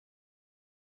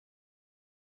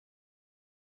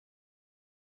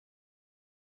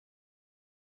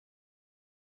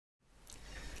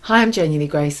Hi, I'm Janey Lee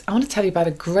Grace. I want to tell you about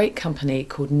a great company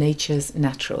called Nature's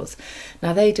Naturals.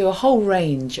 Now, they do a whole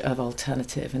range of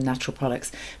alternative and natural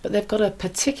products, but they've got a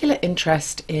particular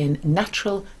interest in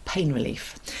natural pain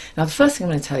relief. Now, the first thing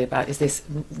I'm going to tell you about is this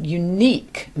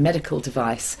unique medical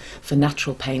device for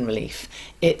natural pain relief.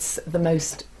 It's the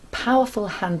most powerful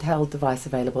handheld device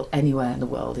available anywhere in the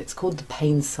world. It's called the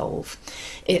Pain Solve.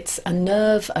 It's a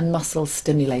nerve and muscle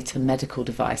stimulator medical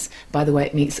device. By the way,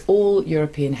 it meets all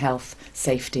European health,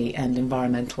 safety and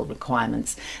environmental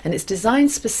requirements, and it's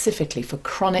designed specifically for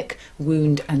chronic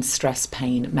wound and stress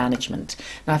pain management.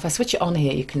 Now, if I switch it on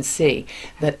here, you can see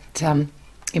that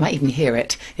you might even hear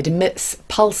it. It emits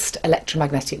pulsed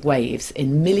electromagnetic waves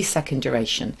in millisecond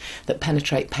duration that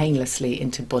penetrate painlessly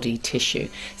into body tissue.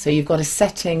 So you've got a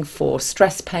setting for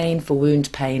stress pain, for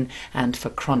wound pain, and for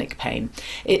chronic pain.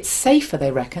 It's safer, they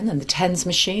reckon, than the TENS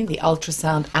machine, the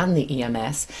ultrasound, and the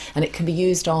EMS, and it can be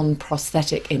used on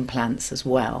prosthetic implants as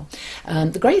well.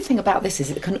 The great thing about this is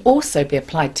it can also be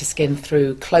applied to skin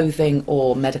through clothing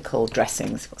or medical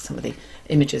dressings. Got some of the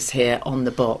images here on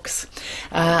the box.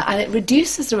 And it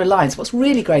reduces the reliance. What's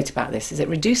really great about this is it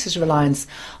reduces reliance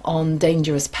on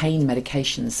dangerous pain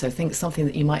medications. So think something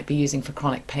that you might be using for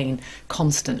chronic pain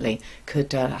constantly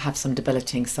could have some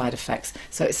debilitating side effects.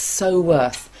 So it's so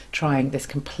worth trying this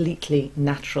completely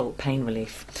natural pain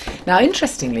relief. Now,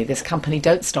 interestingly, this company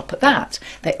don't stop at that.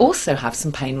 They also have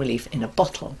some pain relief in a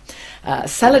bottle.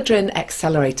 Celadrin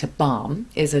Accelerator Balm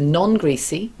is a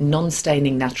non-greasy,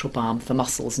 non-staining natural balm for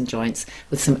muscles and joints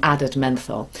with some added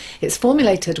menthol. It's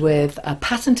formulated with a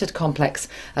patented complex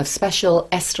of special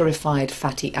esterified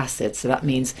fatty acids, so that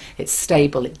means it's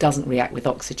stable, it doesn't react with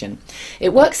oxygen.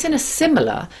 It works in a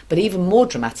similar but even more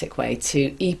dramatic way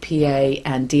to EPA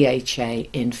and DHA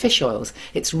in fish oils.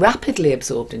 It's rapidly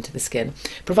absorbed into the skin,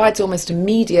 provides almost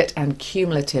immediate and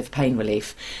cumulative pain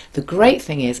relief. The great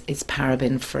thing is it's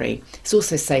paraben free. It's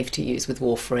also safe to use with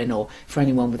warfarin or for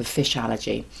anyone with a fish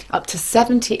allergy. Up to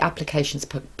 70 applications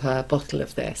per bottle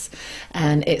of this,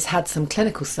 and it's had some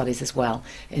clinical studies as well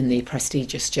in the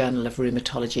prestigious Journal of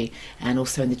Rheumatology and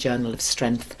also in the Journal of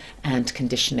Strength and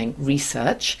Conditioning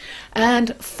Research.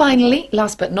 And finally,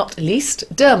 last but not least,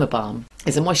 Dermabalm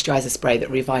is a moisturiser spray that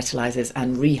revitalises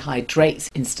and rehydrates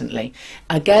instantly.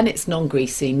 Again, it's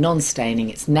non-greasy, non-staining,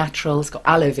 it's natural, it's got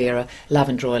aloe vera,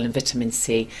 lavender oil and vitamin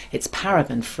C, it's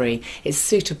paraben free, it's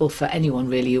suitable for anyone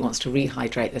really who wants to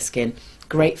rehydrate the skin.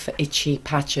 Great for itchy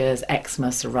patches, eczema,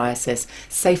 psoriasis,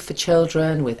 safe for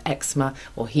children with eczema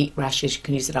or heat rashes. You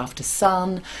can use it after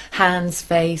sun, hands,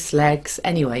 face, legs,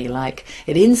 anywhere you like.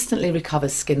 It instantly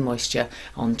recovers skin moisture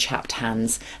on chapped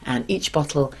hands, and each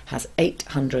bottle has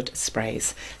 800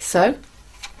 sprays. So,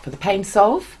 for the Pain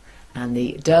Solve and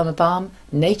the Dermabalm,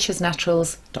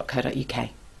 naturesnaturals.co.uk.